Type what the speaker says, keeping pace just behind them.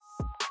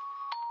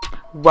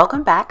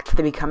Welcome back to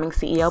the Becoming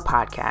CEO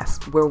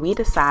podcast, where we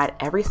decide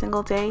every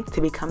single day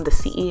to become the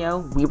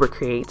CEO we were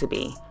created to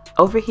be.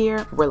 Over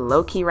here, we're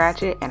low-key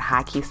ratchet and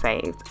high-key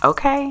saved,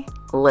 okay?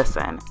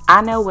 Listen,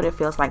 I know what it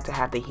feels like to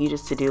have the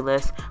hugest to-do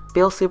list,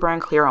 feel super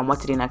unclear on what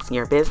to do next in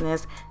your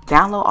business,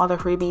 download all the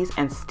freebies,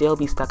 and still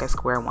be stuck at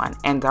square one.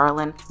 And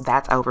darling,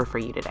 that's over for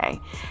you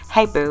today.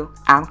 Hey boo,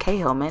 I'm Kay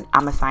Hillman.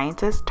 I'm a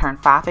scientist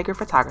turned five-figure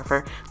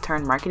photographer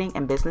turned marketing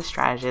and business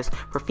strategist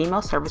for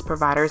female service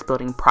providers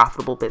building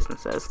profitable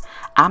businesses.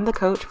 I'm the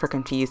coach for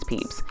confused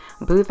peeps.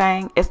 Boo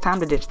thang, it's time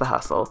to ditch the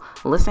hustle.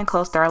 Listen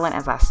close, darling,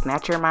 as I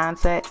snatch your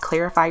mindset,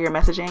 clarify your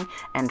messaging,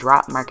 and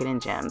drop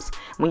marketing gems.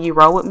 When you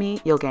roll with me,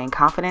 you'll gain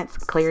confidence,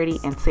 clarity,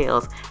 and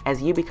sales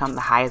as you become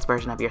the highest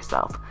version of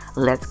yourself.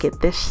 Let's get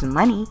this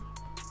money.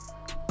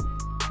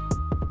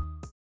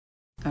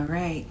 All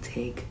right,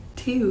 take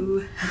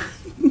two.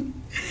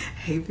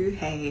 Hey boo,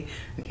 hey.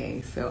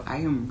 Okay, so I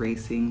am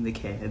racing the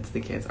kids.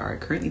 The kids are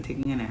currently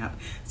taking a nap,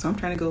 so I'm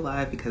trying to go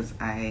live because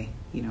I'm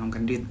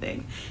gonna do the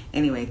thing.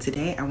 Anyway,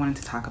 today I wanted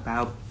to talk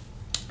about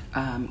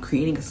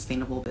creating a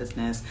sustainable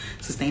business,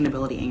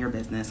 sustainability in your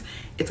business.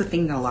 It's a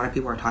thing that a lot of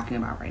people are talking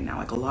about right now.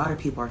 Like, a lot of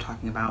people are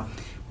talking about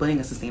building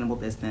a sustainable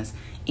business,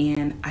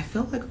 and I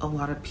feel like a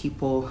lot of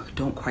people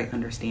don't quite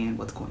understand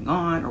what's going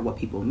on or what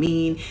people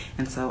mean.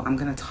 And so I'm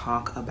going to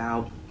talk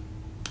about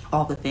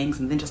all the things,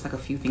 and then just like a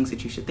few things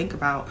that you should think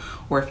about,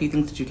 or a few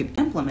things that you can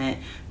implement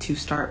to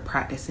start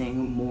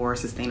practicing more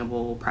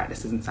sustainable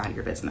practices inside of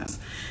your business.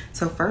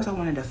 So first, I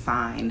want to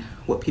define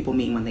what people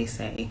mean when they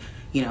say,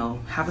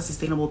 have a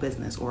sustainable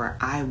business, or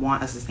I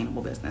want a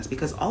sustainable business,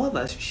 because all of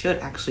us should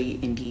actually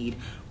indeed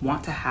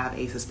want to have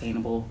a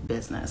sustainable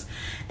business.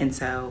 And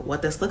so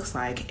what this looks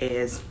like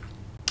is,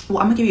 I'm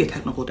going to give you a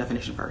technical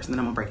definition first, and then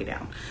I'm going to break it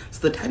down.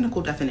 So the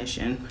technical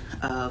definition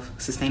of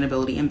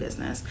sustainability in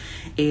business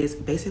is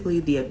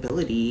basically the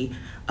ability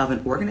of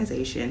an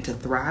organization to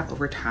thrive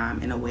over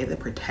time in a way that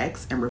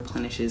protects and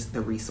replenishes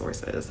the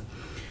resources.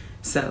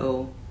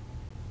 So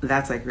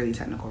that's like really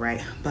technical,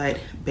 right? But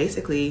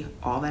basically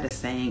all that is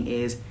saying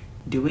is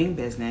doing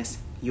business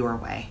your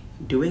way.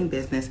 Doing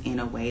business in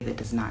a way that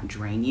does not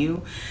drain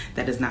you,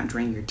 that does not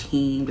drain your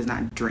team, does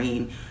not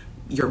drain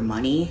your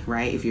money,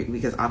 right?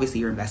 Because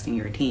obviously you're investing in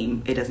your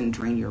team, it doesn't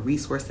drain your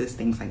resources,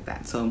 things like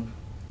that. So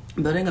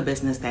building a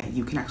business that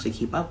you can actually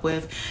keep up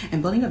with,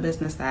 and building a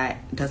business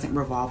that doesn't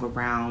revolve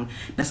around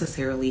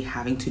necessarily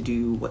having to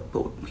do what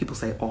people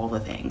say, all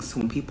the things. So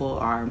when people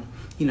are,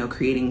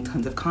 creating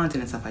tons of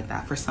content and stuff like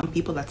that, for some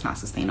people that's not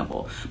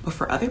sustainable, but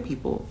for other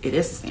people it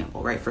is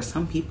sustainable, right? For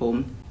some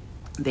people,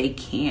 they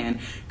can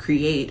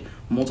create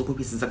multiple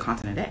pieces of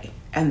content a day,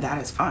 and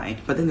that is fine.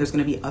 But then there's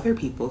going to be other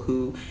people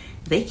who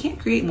they can't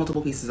create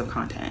multiple pieces of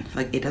content.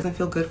 Like, it doesn't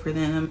feel good for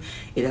them.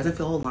 It doesn't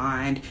feel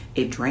aligned.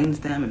 It drains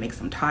them. It makes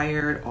them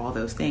tired, all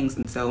those things.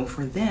 And so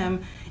for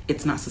them,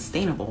 it's not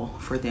sustainable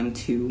for them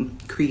to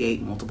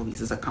create multiple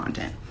pieces of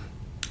content.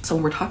 So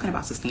when we're talking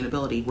about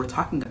sustainability, we're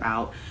talking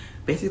about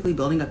basically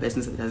building a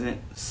business that doesn't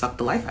suck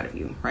the life out of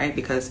you, right?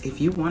 Because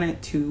if you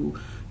wanted to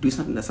do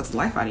something that sucks the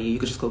life out of you, you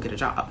could just go get a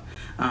job,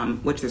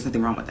 which there's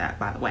nothing wrong with that,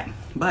 by the way.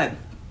 But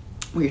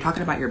when you're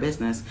talking about your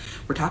business,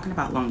 we're talking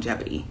about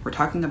longevity. We're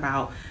talking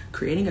about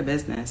creating a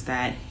business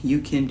that you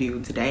can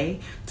do today,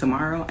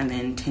 tomorrow, and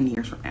then 10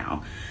 years from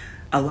now.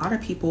 A lot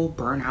of people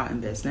burn out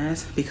in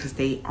business because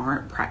they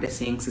aren't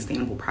practicing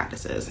sustainable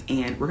practices.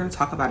 And we're going to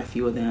talk about a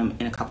few of them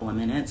in a couple of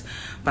minutes.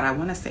 But I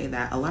want to say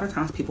that a lot of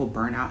times people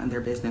burn out in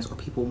their business, or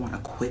people want to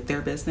quit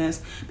their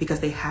business because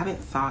they haven't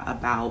thought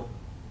about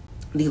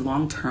the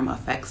long-term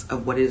effects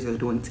of what it is they're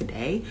doing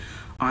today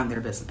on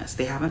their business.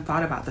 They haven't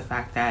thought about the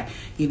fact that,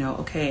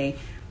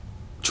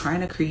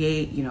 trying to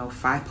create,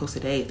 5 posts a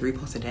day, 3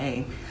 posts a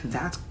day,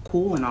 that's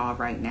cool and all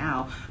right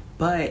now.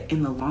 But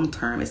in the long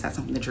term, is that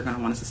something that you're going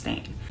to want to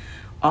sustain?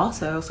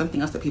 Also,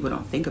 something else that people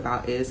don't think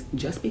about is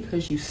just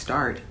because you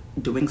start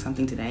doing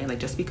something today, like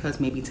just because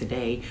maybe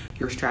today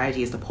your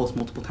strategy is to post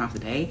multiple times a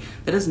day,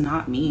 that does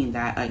not mean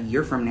that a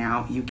year from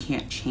now you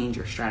can't change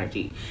your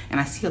strategy.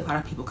 And I see a lot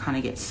of people kind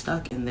of get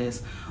stuck in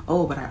this,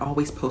 but I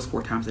always post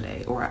 4 times a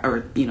day, or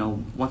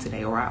once a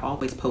day, or I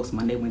always post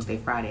Monday, Wednesday,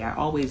 Friday. I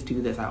always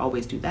do this, I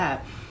always do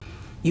that.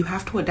 You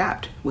have to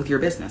adapt with your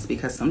business,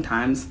 because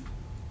sometimes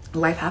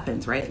life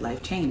happens, right?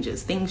 Life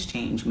changes, things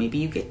change. Maybe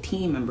you get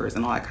team members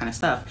and all that kind of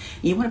stuff.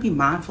 You want to be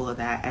mindful of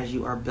that as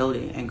you are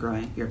building and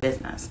growing your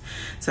business.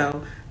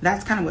 So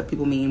that's kind of what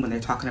people mean when they're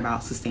talking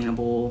about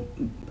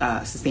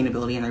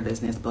sustainability in their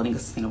business, building a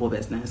sustainable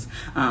business.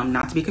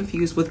 Not to be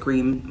confused with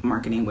green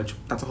marketing, which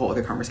that's a whole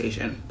other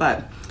conversation.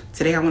 But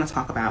today I want to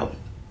talk about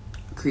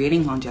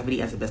creating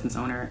longevity as a business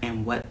owner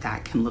and what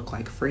that can look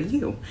like for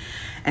you.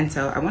 And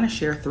so I want to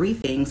share 3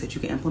 things that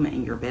you can implement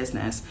in your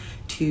business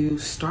to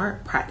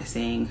start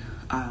practicing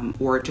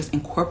or just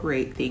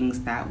incorporate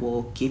things that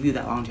will give you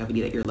that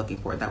longevity that you're looking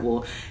for, that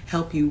will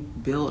help you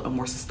build a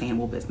more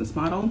sustainable business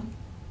model.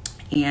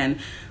 And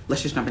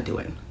let's just jump into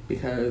it,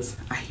 because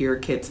I hear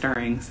kids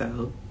stirring,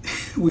 so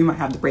we might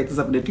have to break this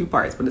up into 2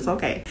 parts, but it's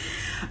okay.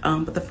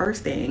 But the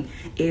first thing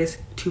is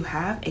to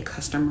have a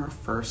customer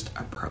first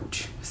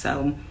approach.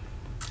 So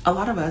a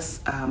lot of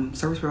us,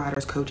 service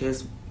providers,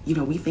 coaches,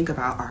 we think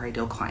about our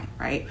ideal client,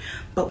 right?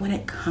 But when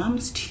it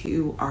comes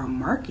to our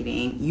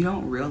marketing, you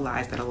don't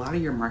realize that a lot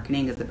of your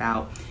marketing is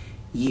about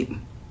you.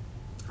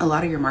 A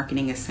lot of your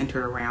marketing is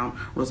centered around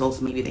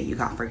results maybe that you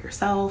got for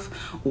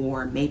yourself,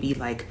 or maybe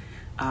like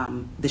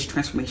this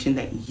transformation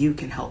that you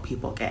can help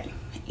people get.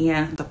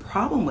 And the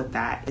problem with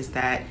that is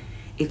that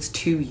it's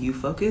too you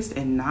focused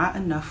and not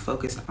enough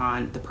focused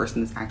on the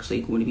person that's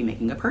actually going to be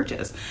making a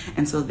purchase.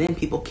 And so then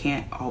people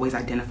can't always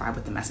identify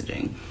with the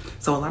messaging.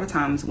 So a lot of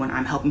times when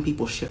I'm helping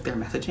people shift their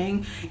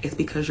messaging, it's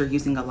because you're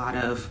using a lot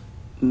of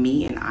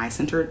me and I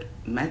centered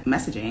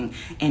messaging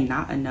and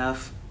not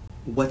enough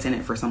what's in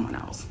it for someone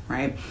else,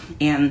 right?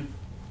 And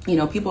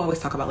people always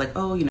talk about like,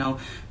 oh,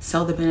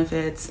 sell the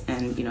benefits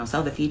and,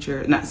 sell the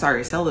feature,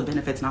 sell the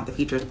benefits, not the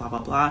features, blah,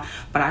 blah, blah.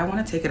 But I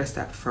want to take it a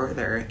step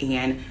further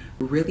and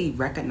really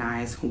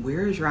recognize,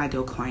 where is your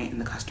ideal client in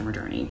the customer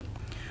journey?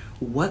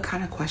 What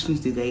kind of questions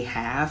do they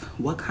have?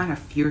 What kind of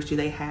fears do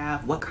they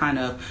have? What kind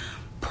of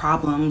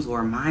problems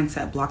or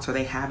mindset blocks are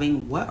they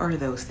having? What are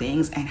those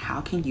things, and how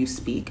can you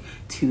speak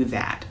to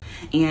that?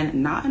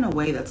 And not in a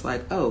way that's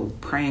like,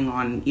 preying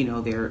on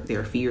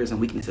their fears and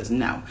weaknesses,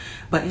 no,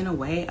 but in a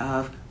way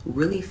of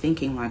really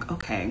thinking like,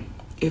 okay,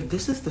 if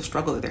this is the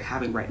struggle that they're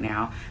having right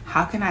now,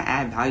 how can I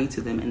add value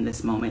to them in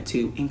this moment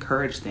to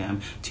encourage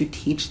them, to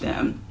teach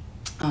them,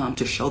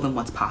 to show them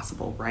what's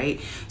possible,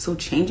 right? So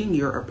changing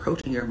your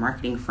approach and your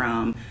marketing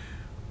from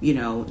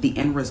the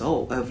end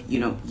result of,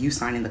 you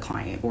signing the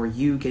client or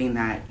you getting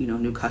that,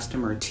 new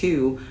customer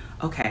to,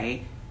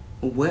 okay,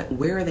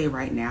 where are they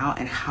right now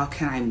and how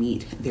can I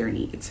meet their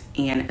needs?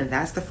 And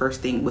that's the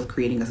first thing with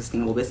creating a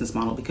sustainable business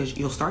model, because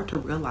you'll start to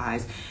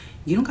realize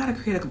you don't got to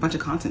create a bunch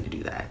of content to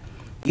do that.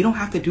 You don't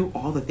have to do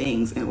all the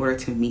things in order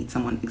to meet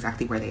someone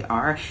exactly where they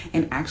are.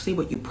 And actually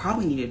what you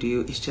probably need to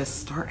do is just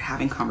start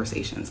having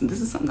conversations. And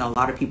this is something that a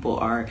lot of people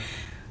are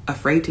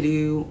afraid to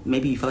do.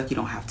 Maybe you feel like you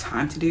don't have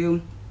time to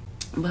do,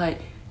 but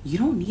you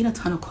don't need a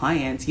ton of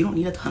clients. You don't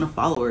need a ton of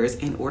followers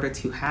in order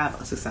to have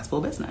a successful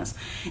business.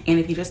 And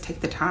if you just take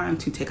the time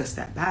to take a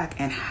step back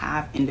and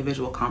have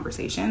individual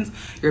conversations,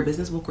 your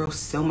business will grow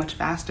so much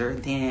faster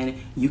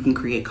than you can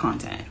create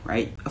content,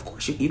 right? Of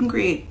course, you can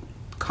create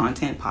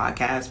content,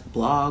 podcasts,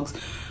 blogs,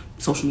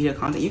 social media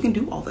content. You can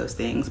do all those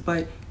things,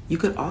 but you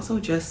could also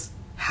just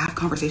have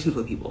conversations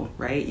with people,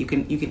 right? You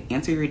can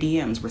answer your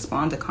DMs,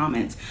 respond to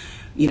comments,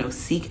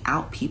 seek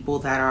out people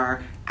that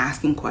are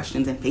asking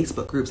questions in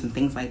Facebook groups and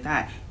things like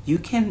that. You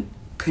can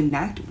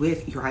connect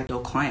with your ideal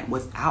client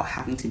without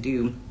having to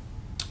do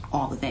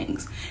all the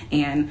things.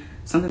 And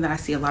something that I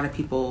see a lot of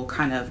people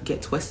kind of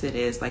get twisted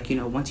is like,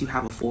 once you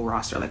have a full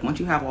roster, like once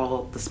you have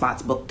all the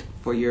spots booked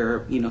for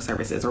your,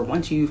 services, or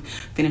once you've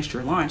finished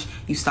your launch,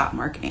 you stop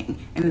marketing.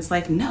 And it's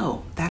like,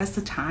 no, that is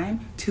the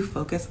time to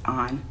focus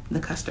on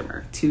the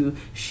customer, to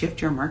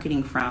shift your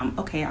marketing from,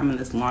 okay, I'm in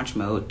this launch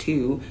mode,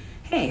 to,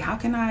 hey, how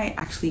can I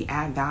actually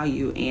add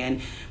value and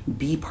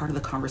be part of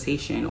the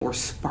conversation or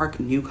spark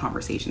new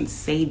conversations,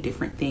 say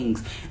different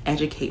things,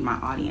 educate my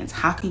audience?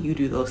 How can you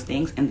do those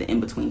things in the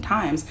in-between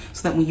times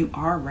so that when you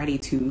are ready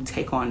to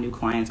take on new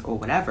clients or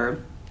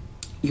whatever,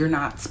 you're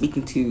not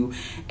speaking to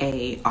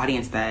a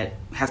audience that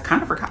has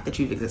kind of forgot that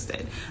you've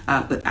existed.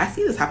 But I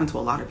see this happen to a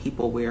lot of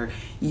people where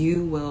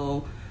you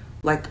will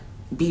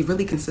be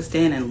really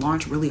consistent and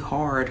launch really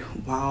hard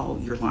while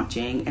you're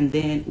launching. And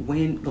then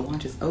when the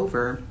launch is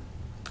over,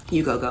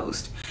 you go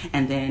ghost.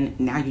 And then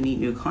now you need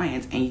new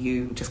clients and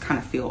you just kind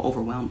of feel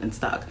overwhelmed and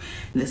stuck.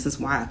 And this is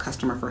why a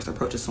customer first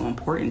approach is so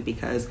important,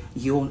 because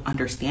you'll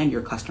understand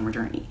your customer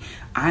journey.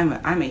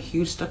 I'm a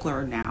huge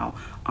stickler now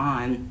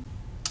on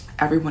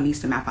everyone needs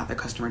to map out their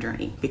customer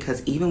journey,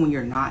 because even when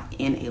you're not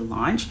in a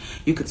launch,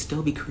 you could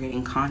still be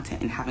creating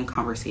content and having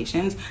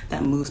conversations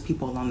that moves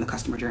people along the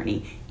customer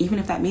journey. Even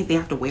if that means they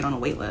have to wait on a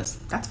wait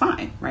list, that's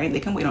fine, right?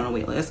 They can wait on a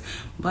wait list,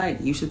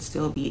 but you should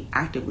still be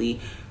actively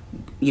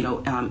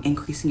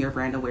increasing your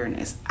brand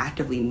awareness,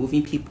 actively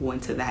moving people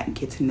into that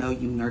get to know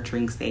you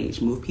nurturing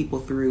stage, move people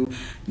through,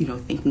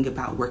 thinking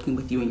about working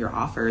with you and your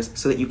offers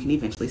so that you can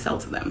eventually sell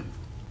to them.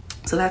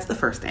 So that's the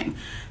first thing,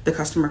 the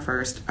customer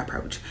first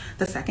approach.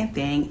 The second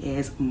thing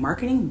is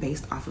marketing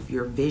based off of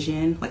your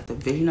vision, like the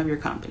vision of your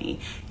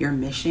company, your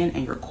mission,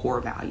 and your core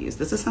values.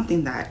 This is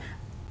something that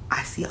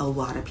I see a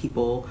lot of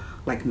people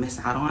miss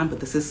out on,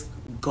 but this is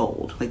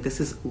gold. This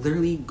is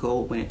literally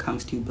gold when it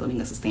comes to building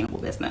a sustainable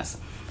business.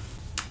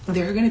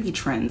 There are going to be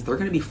trends. There are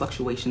going to be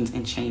fluctuations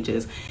and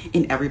changes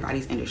in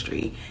everybody's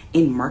industry,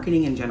 in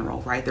marketing in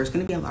general, right? There's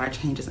going to be a lot of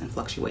changes and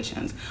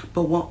fluctuations.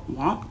 But what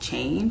won't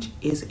change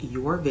is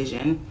your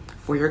vision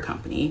for your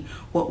company.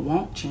 What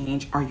won't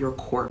change are your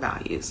core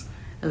values.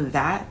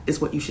 That is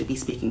what you should be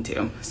speaking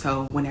to.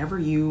 So whenever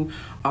you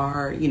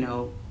are,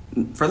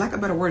 for lack of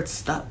a better word,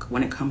 stuck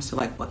when it comes to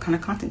what kind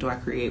of content do I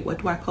create? What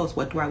do I post?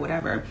 What do I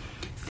whatever?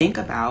 Think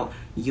about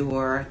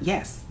your,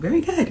 yes,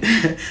 very good.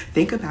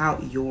 Think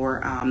about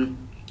your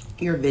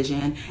your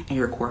vision and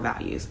your core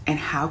values, and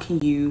how can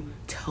you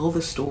tell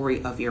the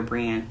story of your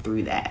brand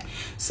through that.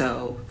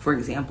 So for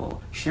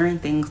example, sharing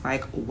things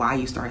like why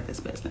you started this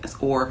business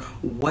or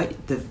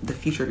what the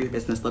future of your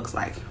business looks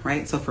like,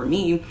 right? So for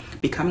me,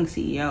 becoming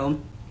CEO,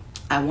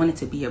 I want it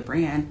to be a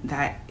brand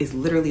that is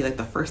literally like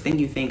the first thing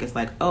you think is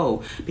like,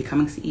 oh,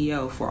 becoming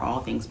CEO for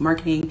all things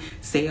marketing,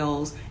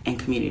 sales, and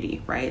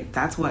community, right?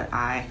 That's what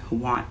I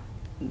want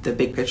the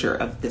big picture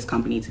of this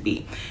company to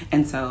be.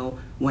 And so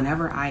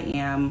whenever I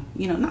am,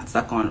 not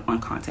stuck on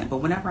content, but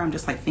whenever I'm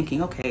just like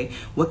thinking, okay,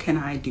 what can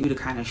I do to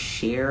kind of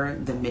share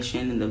the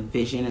mission and the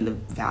vision and the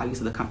values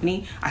of the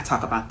company, I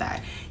talk about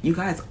that. You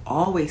guys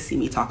always see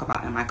me talk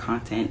about in my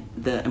content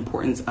the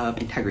importance of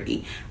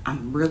integrity.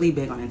 I'm really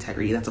big on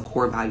integrity. That's a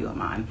core value of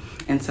mine.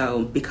 And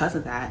so because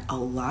of that, a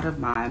lot of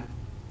my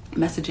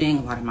messaging,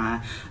 a lot of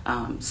my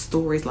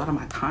stories, a lot of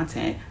my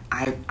content,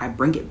 I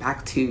bring it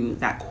back to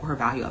that core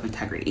value of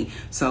integrity.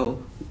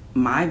 So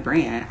my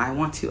brand, I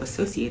want to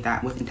associate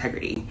that with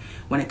integrity.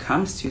 When it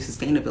comes to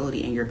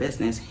sustainability in your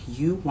business,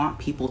 you want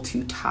people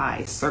to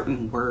tie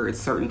certain words,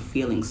 certain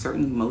feelings,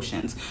 certain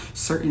emotions,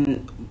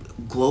 certain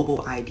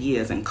global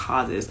ideas and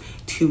causes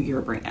to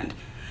your brand.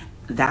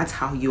 That's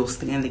how you'll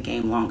stay in the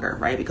game longer,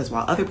 right? Because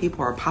while other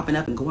people are popping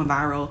up and going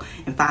viral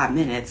in 5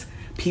 minutes,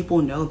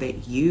 people know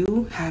that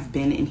you have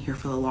been in here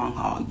for the long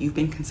haul. You've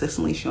been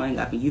consistently showing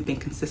up and you've been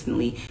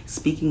consistently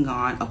speaking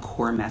on a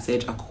core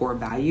message, a core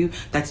value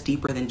that's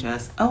deeper than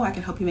just, oh, I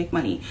can help you make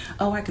money.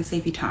 Oh, I can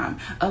save you time.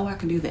 Oh, I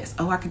can do this.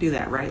 Oh, I can do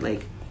that, right?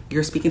 Like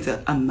you're speaking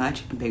to a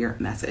much bigger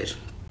message.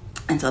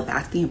 And so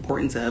that's the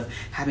importance of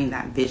having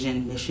that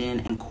vision,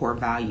 mission, and core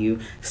value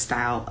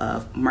style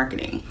of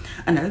marketing.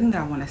 Another thing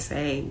that I want to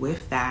say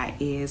with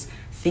that is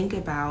think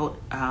about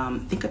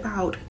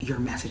your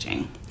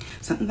messaging.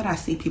 Something that I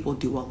see people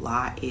do a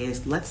lot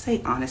is, let's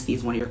say honesty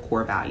is one of your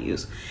core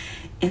values.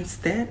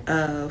 Instead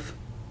of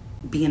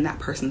being that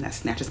person that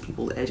snatches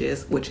people's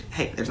edges, which,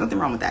 hey, there's nothing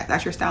wrong with that.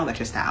 That's your style, that's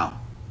your style.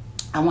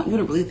 I want you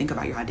to really think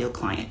about your ideal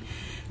client.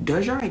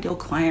 Does your ideal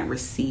client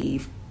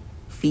receive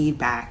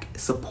feedback,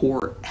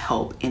 support,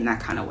 help in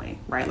that kind of way,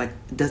 right? Like,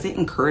 does it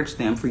encourage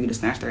them for you to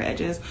snatch their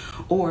edges?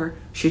 Or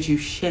should you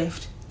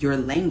shift your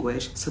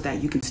language so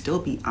that you can still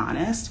be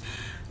honest,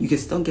 you can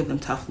still give them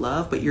tough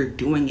love, but you're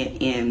doing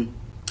it in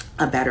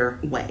a better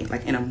way,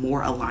 like in a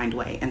more aligned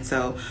way? And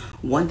so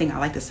one thing I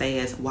like to say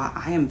is, while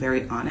I am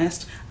very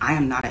honest, I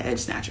am not an edge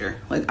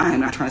snatcher. Like, I am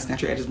not trying to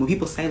snatch your edges. When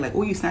people say like,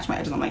 oh, you snatch my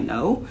edges, I'm like,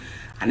 no,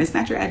 I didn't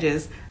snatch your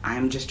edges.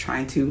 I'm just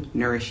trying to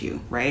nourish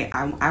you, right?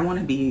 I want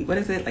to be, what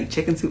is it? Like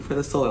chicken soup for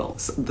the soul,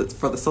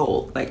 for the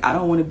soul. Like, I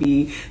don't want to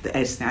be the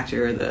edge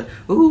snatcher, the,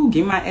 ooh,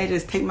 give me my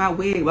edges, take my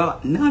wig. Well,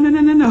 no.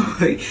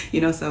 Like,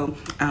 so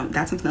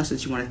that's something else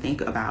that you want to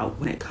think about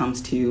when it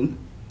comes to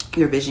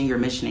your vision, your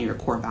mission, and your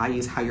core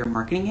values, how you're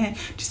marketing it,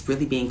 just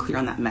really being clear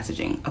on that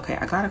messaging. Okay,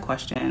 I got a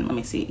question. Let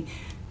me see.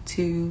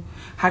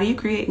 How do you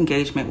create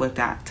engagement with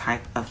that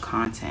type of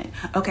content?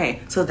 Okay,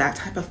 so that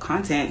type of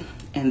content,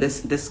 and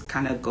this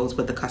kind of goes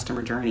with the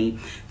customer journey,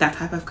 that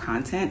type of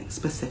content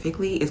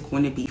specifically is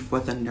going to be for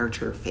the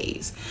nurture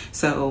phase.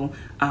 So,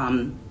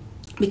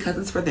 because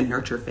it's for the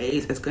nurture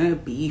phase, it's going to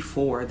be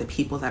for the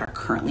people that are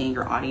currently in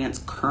your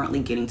audience, currently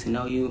getting to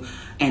know you,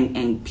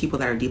 and people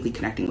that are deeply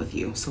connecting with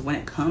you. So when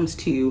it comes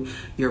to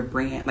your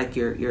brand, like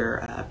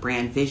your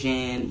brand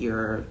vision,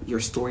 your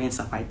story and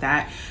stuff like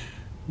that,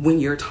 when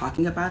you're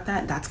talking about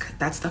that,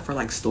 that's stuff for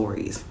like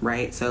stories,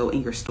 right? So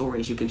in your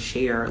stories, you can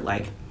share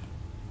like,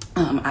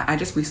 I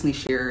just recently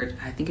shared,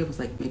 I think it was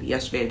like maybe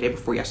yesterday, the day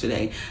before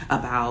yesterday,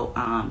 about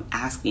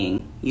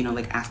asking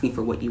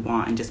for what you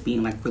want and just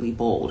being like really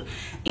bold.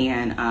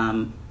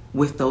 And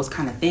with those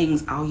kind of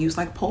things, I'll use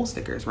like poll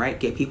stickers, right?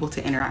 Get people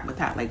to interact with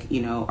that. Like,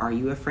 are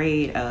you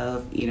afraid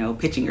of,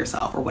 pitching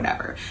yourself or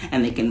whatever?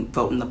 And they can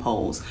vote in the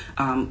polls.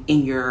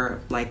 In your,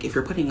 like, if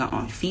you're putting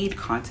on feed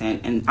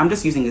content, and I'm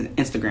just using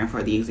Instagram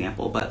for the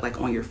example, but like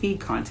on your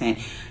feed content,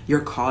 your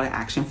call to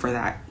action for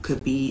that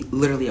could be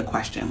literally a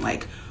question.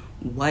 Like,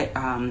 what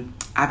I've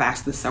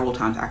asked this several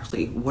times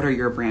actually, what are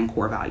your brand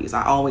core values?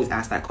 I always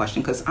ask that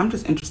question because I'm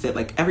just interested.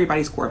 Like,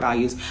 everybody's core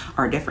values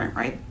are different,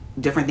 right?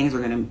 Different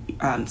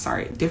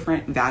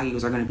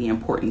values are going to be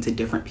important to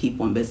different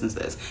people and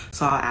businesses.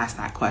 So I'll ask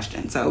that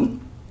question. So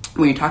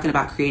when you're talking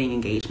about creating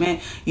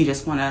engagement, you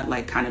just want to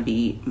like kind of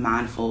be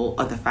mindful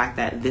of the fact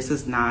that this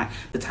is not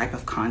the type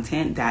of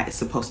content that is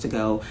supposed to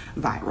go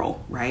viral,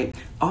 right?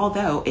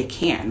 Although it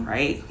can,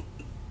 right?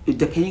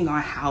 Depending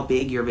on how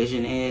big your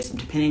vision is,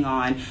 depending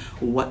on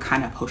what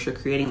kind of post you're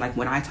creating. Like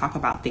when I talk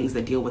about things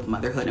that deal with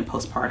motherhood and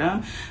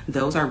postpartum,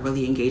 those are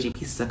really engaging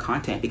pieces of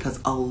content because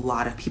a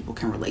lot of people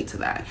can relate to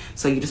that.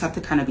 So you just have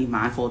to kind of be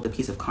mindful of the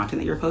piece of content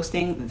that you're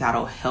posting.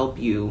 That'll help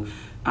you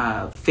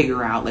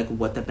figure out like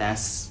what the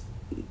best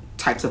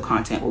types of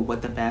content or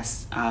what the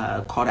best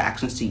call to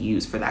actions to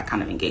use for that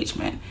kind of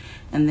engagement.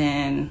 And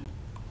then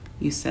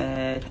you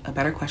said a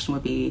better question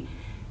would be,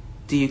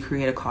 do you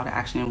create a call to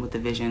action with the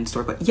vision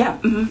story? But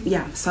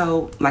yeah.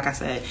 So like I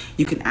said,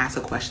 you can ask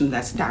a question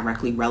that's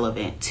directly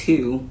relevant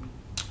to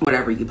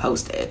whatever you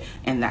posted,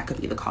 and that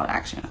could be the call to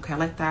action. Okay, I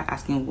like that.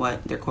 Asking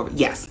what their core,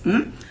 yes,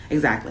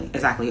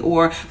 exactly.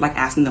 Or like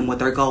asking them what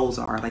their goals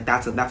are. Like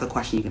that's a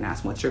question you can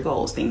ask. What's your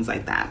goals? Things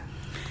like that.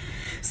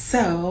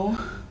 So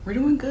we're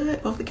doing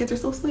good. Both the kids are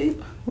still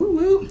asleep. Woo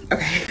woo.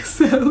 Okay,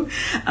 so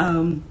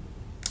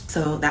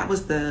that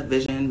was the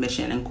vision,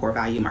 mission, and core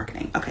value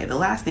marketing. Okay, the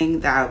last thing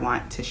that I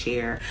want to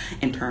share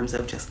in terms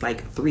of just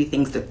like 3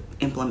 things to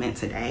implement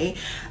today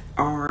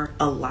are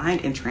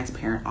aligned and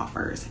transparent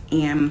offers.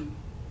 And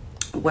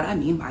what I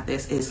mean by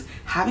this is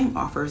having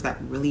offers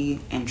that really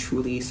and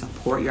truly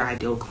support your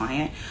ideal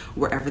client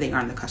wherever they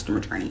are in the customer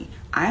journey.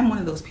 I am one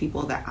of those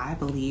people that I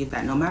believe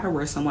that no matter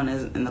where someone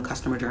is in the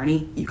customer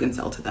journey, you can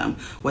sell to them.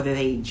 Whether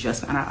they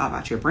just found out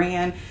about your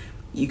brand,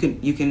 you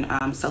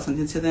can sell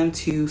something to them,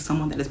 to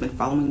someone that has been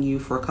following you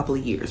for a couple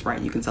of years, right?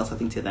 You can sell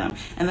something to them.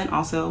 And then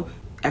also,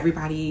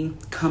 everybody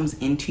comes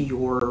into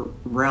your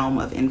realm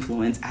of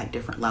influence at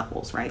different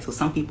levels, right? So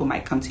some people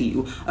might come to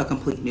you a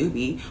complete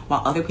newbie,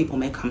 while other people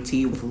may come to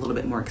you with a little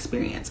bit more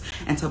experience.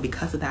 And so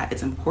because of that,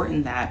 it's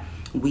important that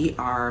we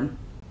are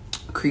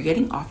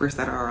creating offers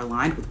that are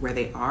aligned with where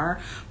they are,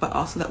 but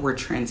also that we're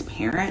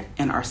transparent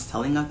in our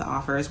selling of the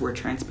offers, we're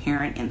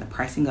transparent in the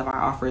pricing of our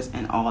offers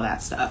and all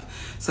that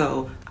stuff.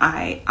 So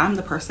I'm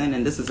the person,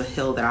 and this is a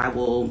hill that I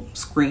will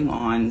scream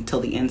on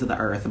till the ends of the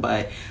earth,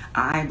 but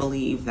I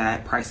believe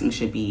that pricing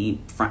should be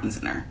front and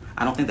center.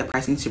 I don't think that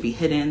pricing should be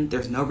hidden.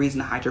 There's no reason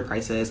to hide your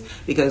prices,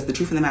 because the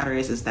truth of the matter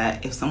is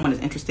that if someone is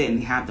interested and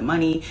they have the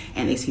money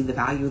and they see the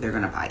value, they're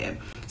going to buy it.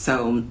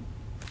 So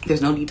there's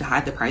no need to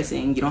hide the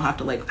pricing. You don't have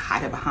to like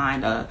hide it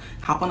behind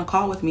hop on a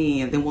call with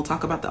me and then we'll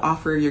talk about the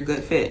offer, your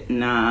good fit.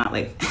 Nah,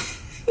 like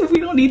we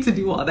don't need to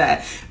do all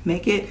that.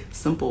 Make it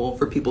simple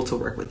for people to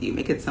work with you.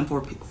 Make it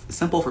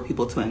simple for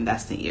people to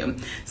invest in you.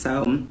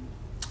 So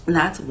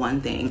that's one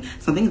thing.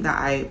 Something that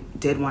I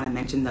did want to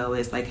mention though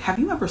is like, have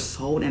you ever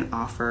sold an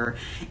offer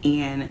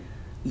and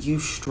you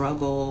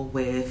struggle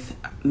with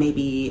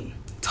maybe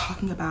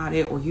talking about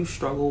it, or you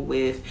struggle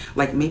with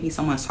like maybe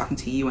someone's talking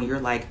to you and you're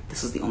like,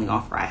 this is the only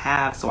offer I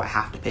have, so I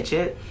have to pitch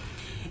it?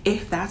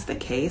 If that's the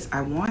case,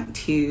 I want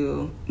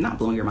to not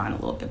blow your mind a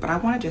little bit, but I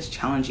want to just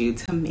challenge you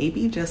to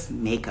maybe just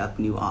make up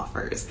new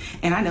offers.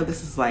 And I know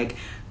this is like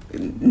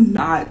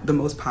not the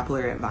most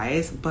popular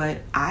advice, but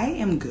I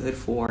am good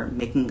for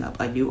making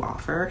up a new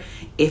offer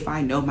if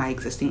I know my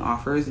existing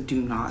offers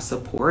do not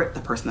support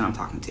the person that I'm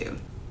talking to.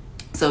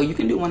 So you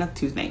can do one of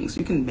 2 things.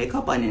 You can make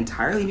up an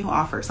entirely new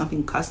offer,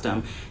 something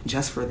custom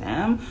just for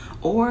them,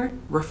 or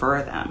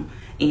refer them.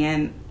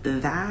 And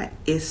that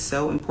is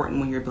so important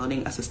when you're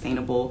building a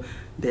sustainable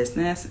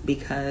business,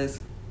 because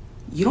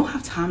you don't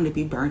have time to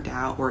be burnt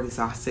out or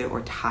exhausted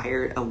or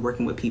tired of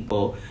working with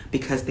people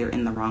because they're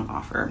in the wrong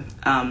offer.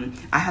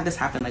 I had this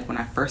happen like when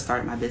I first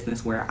started my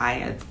business, where I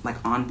had like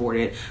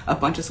onboarded a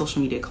bunch of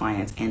social media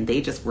clients and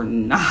they just were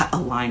not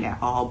aligned at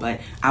all.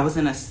 But I was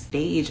in a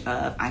stage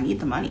of, I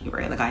need the money,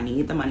 right? Like I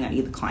need the money, I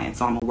need the clients,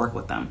 so I'm gonna work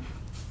with them.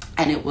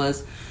 And it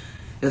was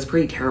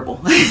pretty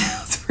terrible.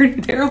 It was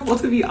pretty terrible,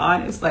 to be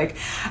honest. Like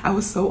I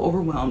was so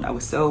overwhelmed. I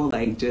was so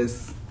like,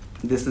 just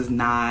this is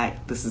not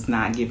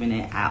giving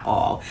it at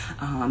all.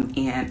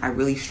 And I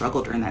really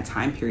struggled during that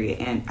time period.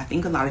 And I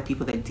think a lot of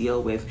people that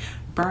deal with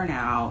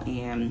burnout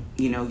and,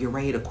 you're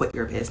ready to quit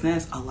your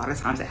business, a lot of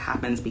times it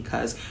happens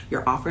because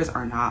your offers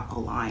are not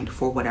aligned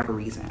for whatever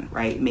reason,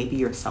 right? Maybe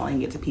you're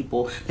selling it to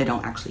people that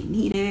don't actually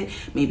need it.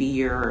 Maybe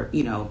you're,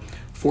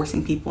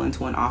 forcing people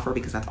into an offer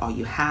because that's all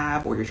you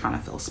have, or you're trying to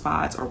fill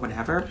spots or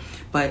whatever.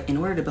 But in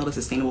order to build a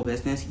sustainable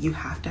business, you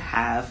have to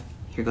have,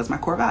 here goes my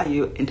core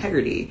value,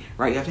 integrity,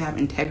 right? You have to have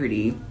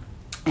integrity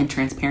and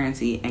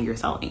transparency in your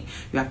selling.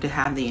 You have to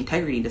have the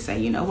integrity to say,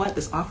 you know what,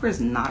 this offer is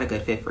not a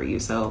good fit for you.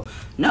 So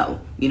no,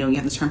 you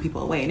have to turn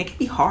people away, and it can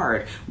be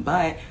hard,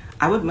 but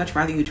I would much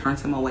rather you turn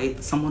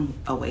someone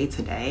away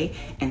today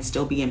and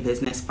still be in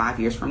business 5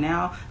 years from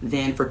now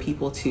than for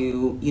people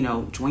to,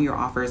 join your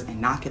offers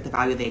and not get the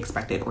value they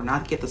expected or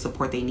not get the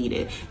support they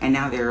needed. And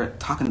now they're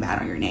talking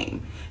bad on your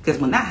name. Because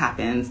when that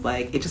happens,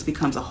 like it just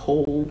becomes a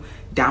whole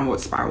downward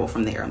spiral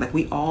from there. Like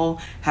we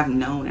all have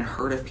known and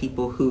heard of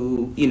people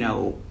who,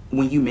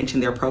 when you mention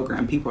their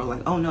program, people are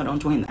like, oh no,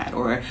 don't join that.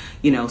 Or,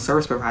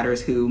 service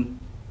providers who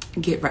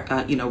get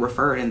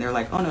referred and they're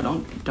like, oh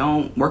no,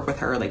 don't work with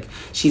her, like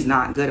she's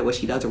not good at what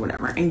she does or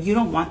whatever. And you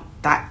don't want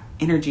that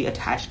energy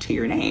attached to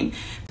your name.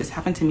 This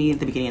happened to me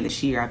at the beginning of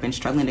this year. I've been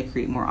struggling to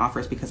create more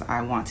offers because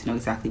I want to know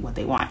exactly what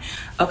they want.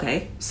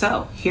 Okay,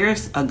 so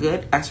here's a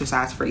good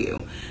exercise for you.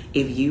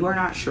 If you are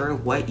not sure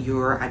what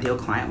your ideal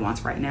client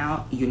wants right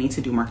now, you need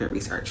to do market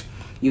research.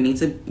 You need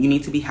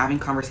to be having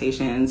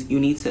conversations. You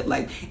need to,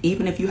 like,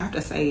 even if you have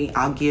to say,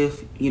 I'll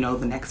give,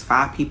 the next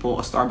 5 people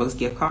a Starbucks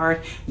gift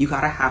card, you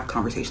got to have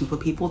conversations with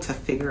people to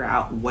figure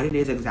out what it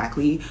is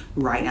exactly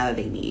right now that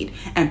they need.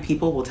 And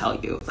people will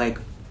tell you,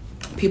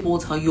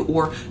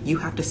 or you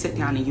have to sit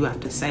down and you have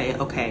to say,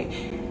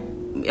 okay,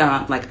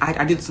 like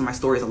I do this in my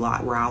stories a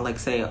lot, where I'll like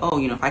say,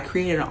 oh, if I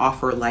created an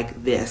offer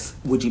like this,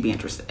 would you be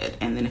interested?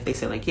 And then if they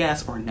say like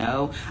yes or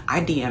no,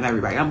 I DM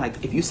everybody. I'm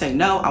like, if you say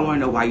no, I want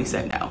to know why you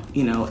said no,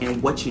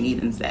 and what you need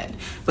instead.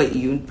 But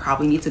you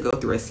probably need to go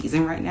through a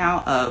season right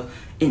now of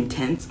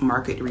intense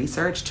market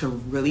research to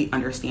really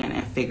understand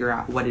and figure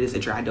out what it is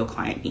that your ideal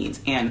client needs.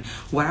 And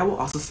what I will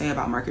also say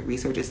about market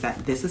research is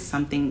that this is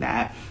something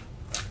that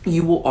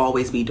you will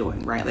always be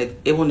doing, right? Like,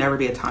 it will never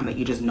be a time that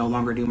you just no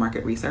longer do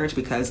market research,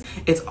 because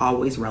it's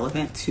always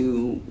relevant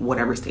to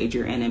whatever stage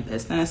you're in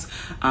business.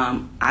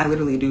 I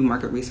literally do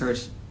market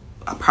research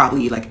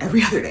probably like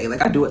every other day.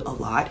 Like, I do it a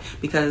lot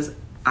because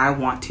I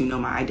want to know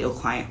my ideal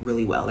client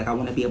really well. Like, I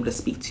want to be able to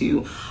speak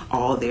to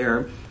all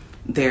their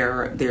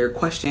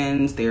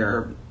questions,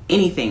 their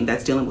anything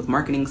that's dealing with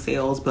marketing,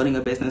 sales, building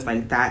a business.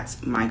 Like,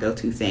 that's my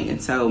go-to thing.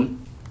 And so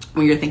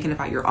when you're thinking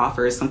about your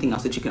offers, something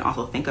else that you can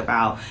also think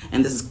about,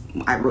 and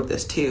I wrote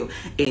this too,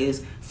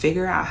 is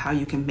figure out how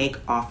you can make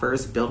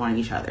offers build on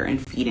each other and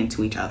feed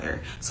into each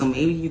other. So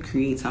maybe you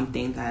create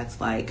something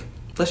that's like,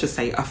 let's just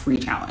say a free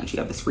challenge. You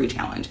have this free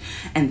challenge.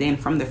 And then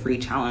from the free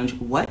challenge,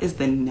 what is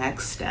the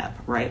next step,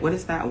 right? What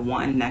is that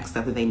one next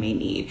step that they may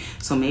need?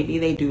 So maybe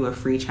they do a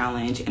free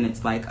challenge and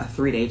it's like a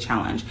 3-day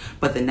challenge,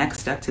 but the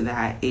next step to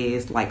that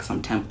is like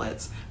some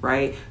templates,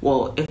 right?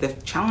 Well, if the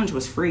challenge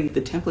was free,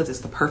 the templates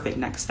is the perfect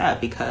next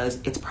step,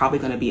 because it's probably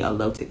going to be a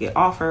low ticket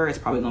offer. It's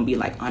probably going to be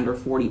like under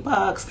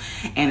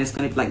 $40, and it's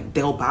going to be like,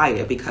 they'll buy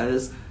it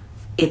because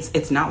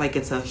it's not like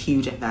it's a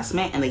huge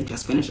investment and they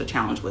just finished a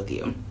challenge with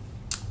you.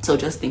 So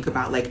just think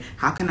about like,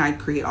 how can I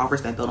create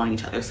offers that build on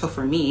each other? So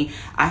for me,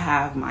 I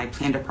have my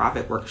Plan to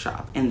Profit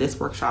workshop, and this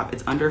workshop,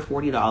 it's under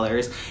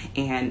 $40,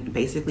 and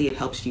basically it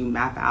helps you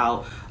map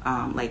out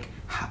like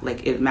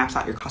it maps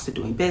out your cost of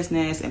doing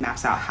business. It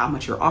maps out how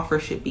much your offer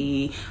should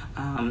be.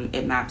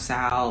 It maps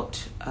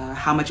out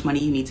how much money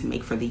you need to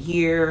make for the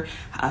year,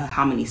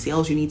 how many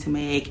sales you need to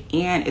make,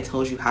 and it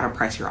tells you how to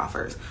price your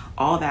offers.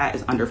 All that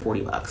is under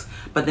 $40.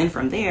 But then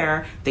from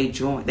there, they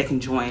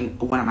can join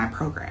one of my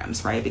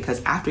programs, right?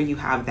 Because after you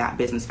have that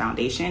business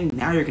foundation,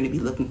 now you're going to be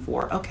looking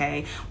for,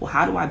 okay, well,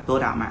 how do I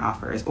build out my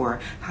offers? Or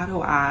how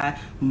do I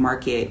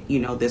market,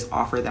 this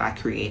offer that I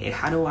created?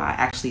 How do I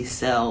actually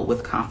sell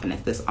with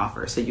confidence this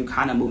offer? So you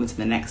kind of move into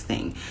the next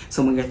thing.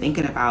 So when you're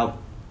thinking about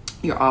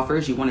your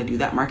offers, you want to do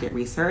that market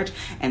research,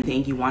 and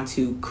then you want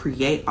to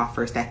create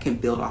offers that can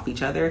build off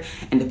each other.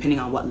 And depending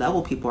on what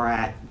level people are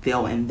at,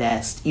 they'll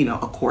invest,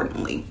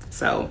 accordingly.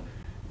 So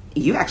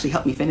you actually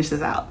helped me finish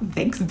this out.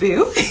 Thanks,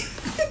 boo.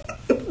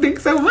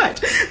 Thanks so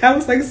much. That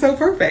was like so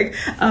perfect.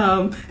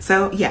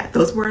 So yeah,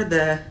 those were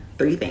the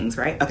 3 things,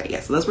 right? Okay, yeah,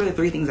 so those were the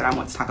 3 things that I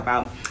want to talk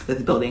about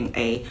with building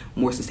a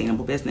more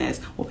sustainable business,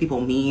 what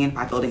people mean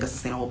by building a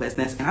sustainable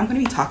business. And I'm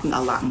going to be talking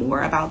a lot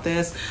more about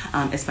this,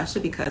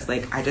 especially because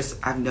like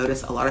I've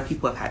noticed a lot of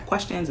people have had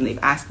questions, and they've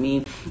asked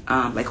me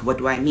like, what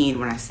do I mean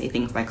when I say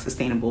things like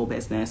sustainable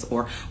business,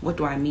 or what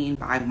do I mean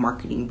by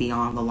marketing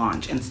beyond the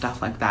launch and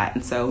stuff like that.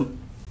 And so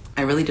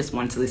I really just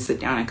wanted to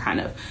sit down and kind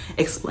of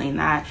explain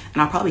that.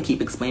 And I'll probably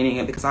keep explaining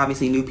it, because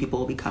obviously new people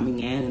will be coming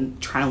in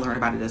and trying to learn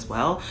about it as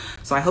well.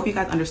 So I hope you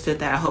guys understood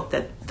that. I hope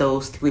that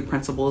those 3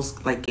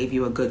 principles like gave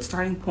you a good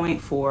starting point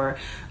for,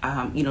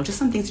 just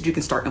some things that you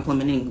can start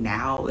implementing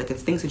now. Like,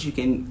 it's things that you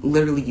can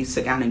literally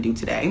sit down and do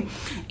today.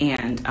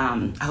 And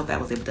I hope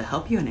that was able to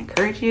help you and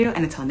encourage you.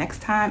 And until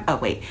next time,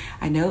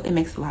 I know it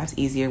makes lives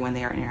easier when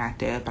they are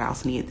interactive, but I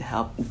also needed the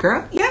help.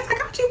 Girl, yes, I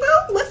got you,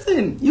 boo.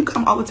 Listen, you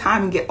come all the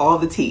time and get all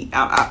the tea.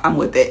 I'm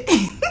with it.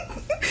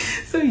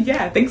 So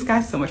yeah, thanks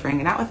guys so much for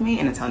hanging out with me,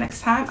 and until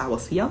next time, I will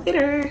see y'all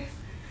later.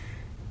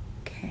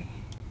 Okay.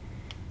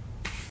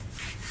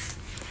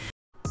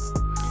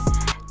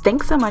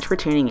 Thanks so much for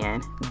tuning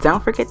in.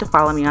 Don't forget to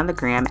follow me on the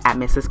gram at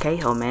Mrs. K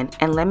Hillman,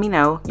 and let me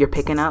know you're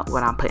picking up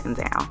what I'm putting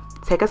down.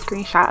 Take a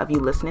screenshot of you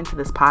listening to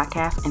this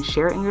podcast and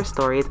share it in your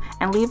stories,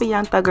 and leave a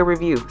Young Thugger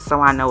review so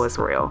I know it's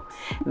real.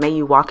 May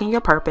you walk in your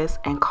purpose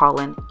and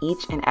call in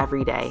each and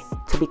every day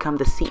to become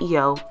the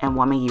CEO and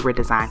woman you were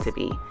designed to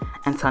be.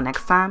 Until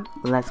next time,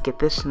 let's get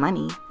this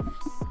money.